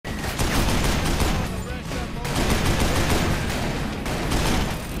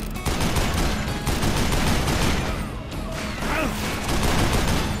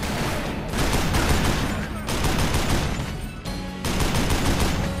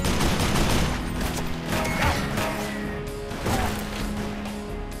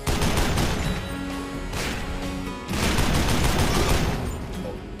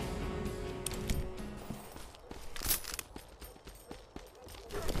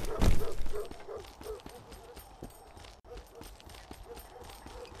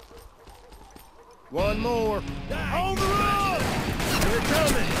One more. On the road! They're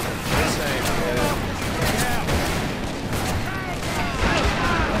coming. This ain't good.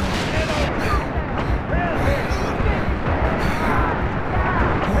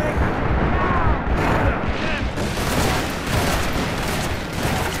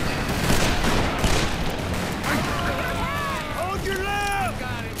 Hold your left!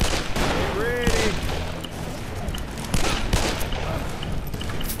 Got it. Get ready.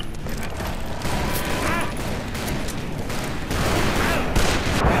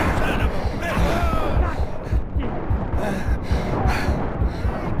 Son of a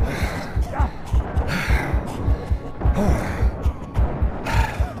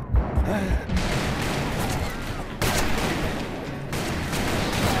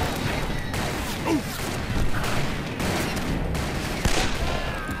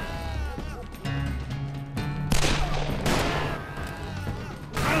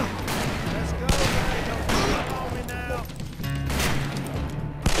Let's go, guys. Don't pull up on me now.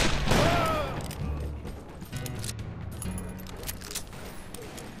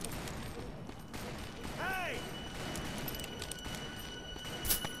 Hey!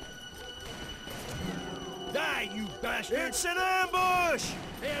 Die, you bastard! It's an ambush!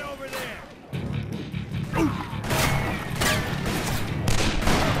 Head over there!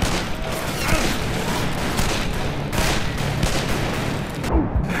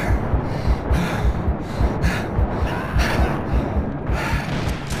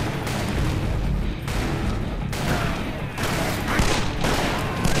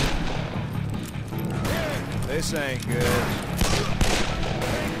 This ain't good.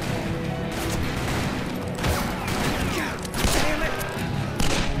 Damn it!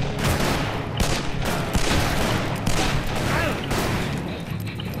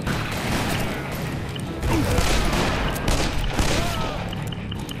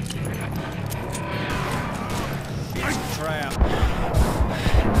 It's a trap.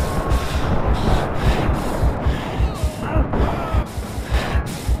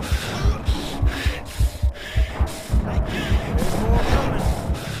 There's more coming.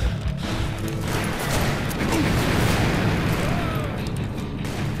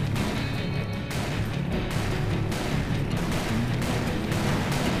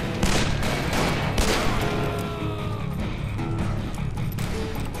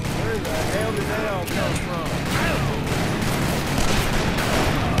 Where the hell did they all come from?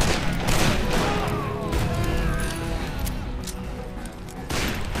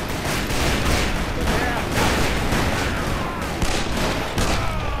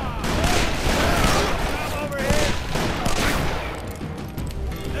 Come over here.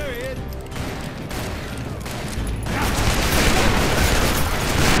 There he is.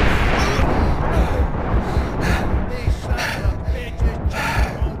 These sons of bitches just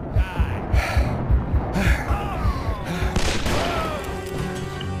won't die.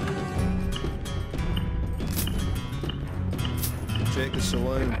 Check the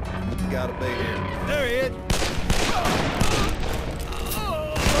saloon. Gotta be here. There he is.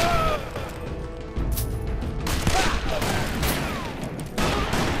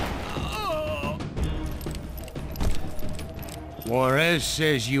 Juarez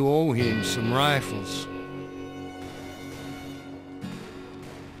says you owe him some rifles.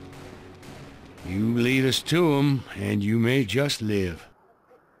 You lead us to him, and you may just live.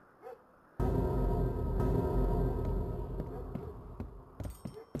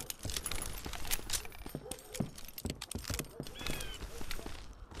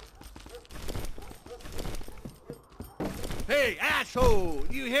 Hey, asshole!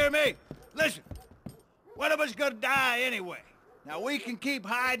 You hear me? Listen, one of us gonna die anyway. Now we can keep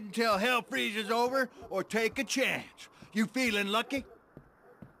hiding till hell freezes over, or take a chance. You feeling lucky?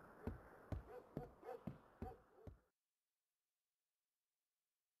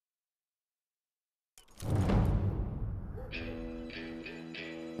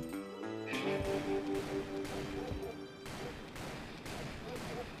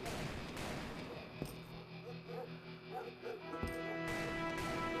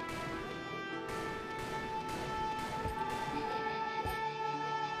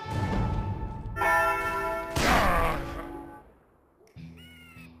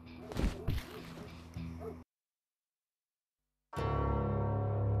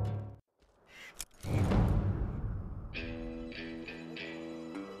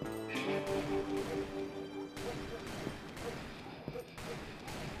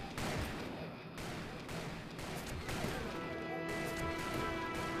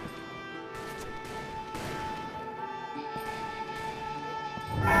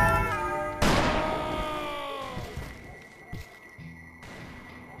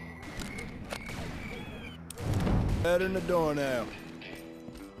 better than a doornail.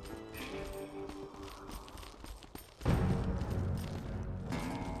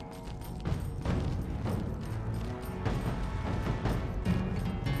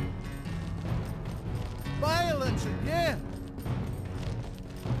 Violence again!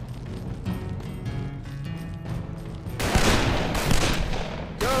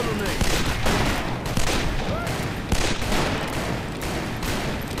 Cover me!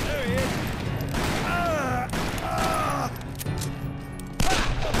 There he is!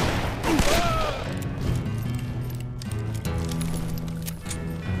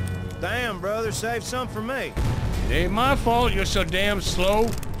 Damn, brother, save some for me. It ain't my fault you're so damn slow.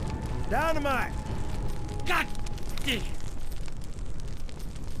 Dynamite! God damn it.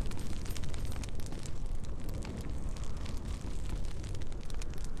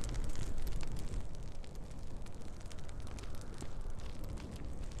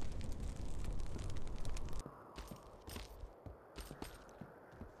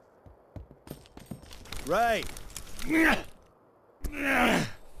 Ray!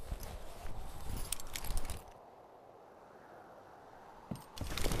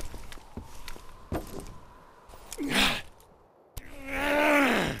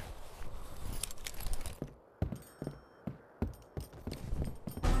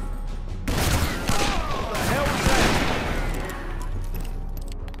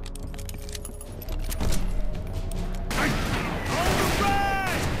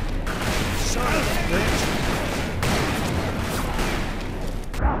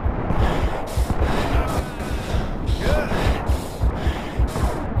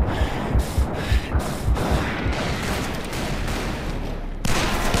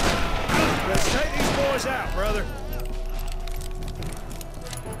 Let's take these boys out, brother.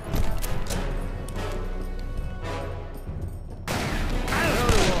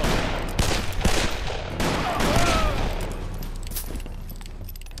 Another one.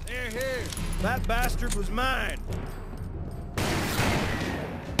 Here. That bastard was mine.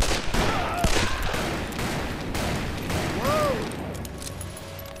 Whoa!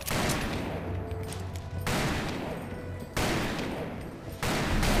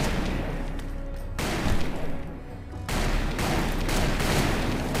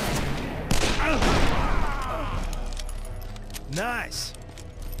 Nice.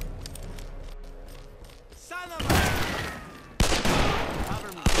 Son of a...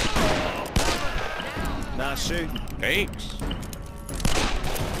 Cover me. Nice shooting. Thanks.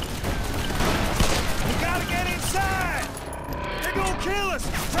 We gotta get inside! They're gonna kill us!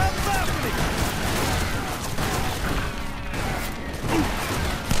 Grab the balcony!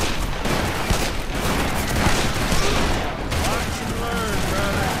 Watch and learn,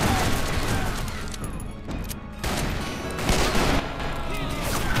 brother.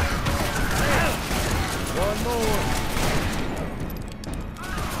 One more.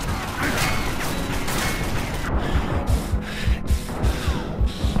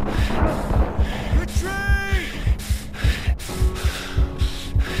 Retreat!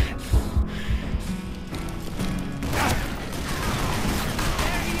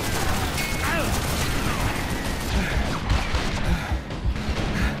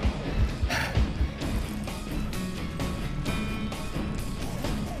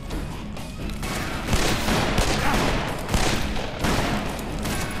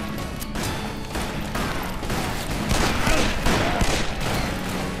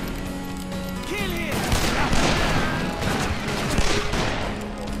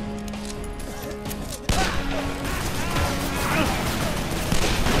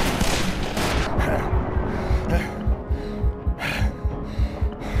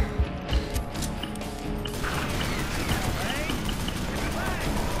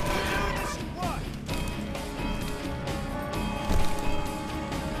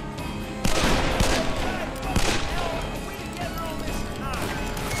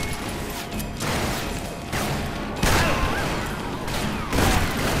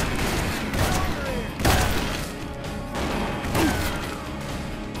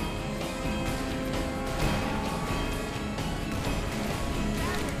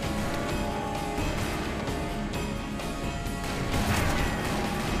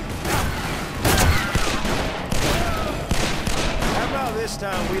 This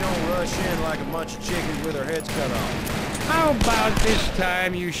time we don't rush in like a bunch of chickens with our heads cut off. How about this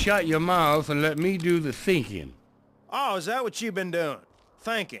time you shut your mouth and let me do the thinking? Oh, is that what you've been doing?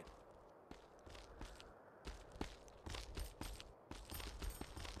 Thinking.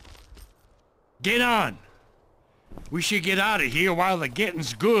 Get on! We should get out of here while the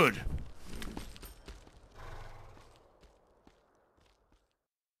getting's good.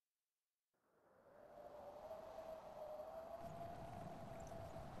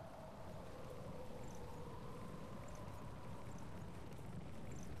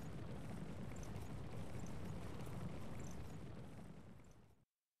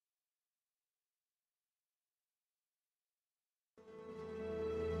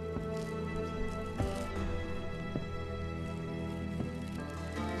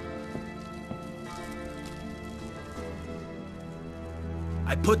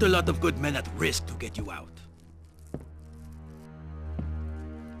 I put a lot of good men at risk to get you out.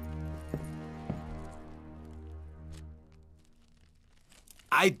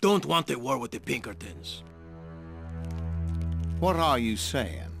 I don't want a war with the Pinkertons. What are you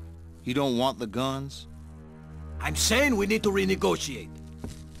saying? You don't want the guns? I'm saying we need to renegotiate.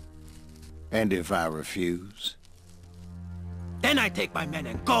 And if I refuse? Then I take my men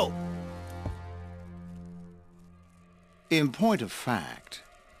and go. In point of fact,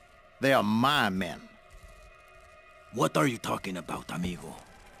 they are my men. What are you talking about, amigo?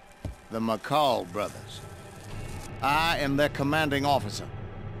 The McCall brothers. I am their commanding officer.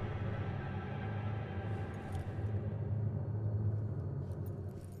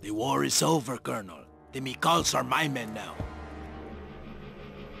 The war is over, Colonel. The McCalls are my men now.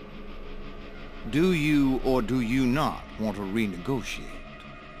 Do you or do you not want to renegotiate?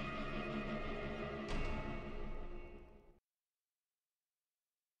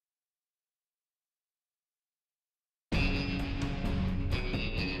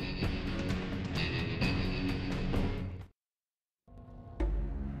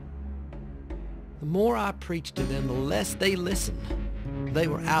 The more I preached to them, the less they listened. They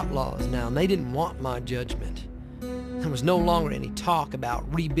were outlaws now, and they didn't want my judgment. There was no longer any talk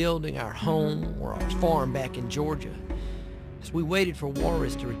about rebuilding our home or our farm back in Georgia. As we waited for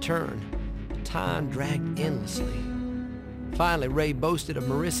Juarez to return, time dragged endlessly. Finally, Ray boasted of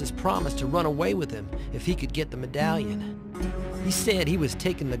Marissa's promise to run away with him if he could get the medallion. He said he was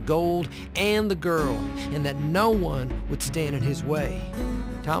taking the gold and the girl, and that no one would stand in his way.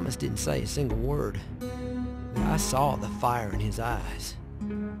 Thomas didn't say a single word, but I saw the fire in his eyes.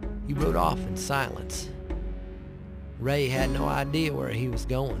 He rode off in silence. Ray had no idea where he was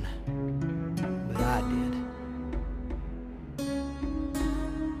going, but I did.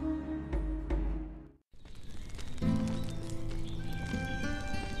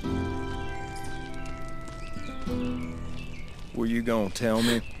 Were you gonna tell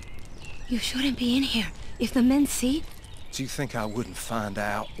me? You shouldn't be in here. If the men see... Do you think I wouldn't find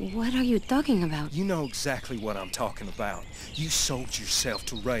out? What are you talking about? You know exactly what I'm talking about. You sold yourself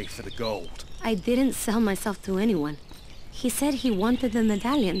to Ray for the gold. I didn't sell myself to anyone. He said he wanted the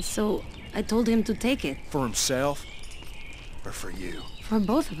medallion, so I told him to take it. For himself? Or for you? For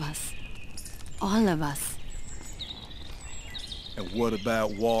both of us. All of us. And what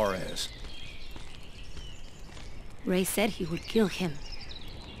about Juarez? Ray said he would kill him.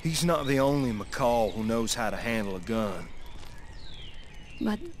 He's not the only McCall who knows how to handle a gun.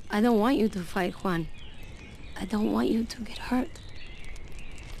 But I don't want you to fight, Juan. I don't want you to get hurt.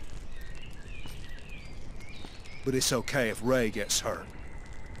 But it's okay if Ray gets hurt.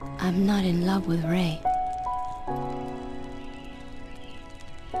 I'm not in love with Ray.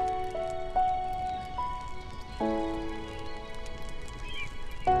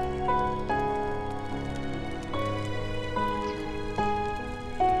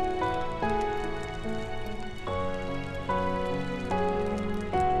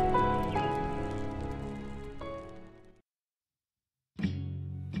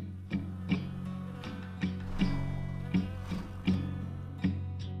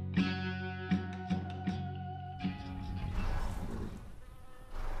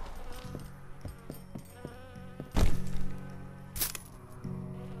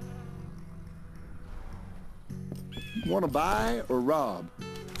 Want to buy or rob?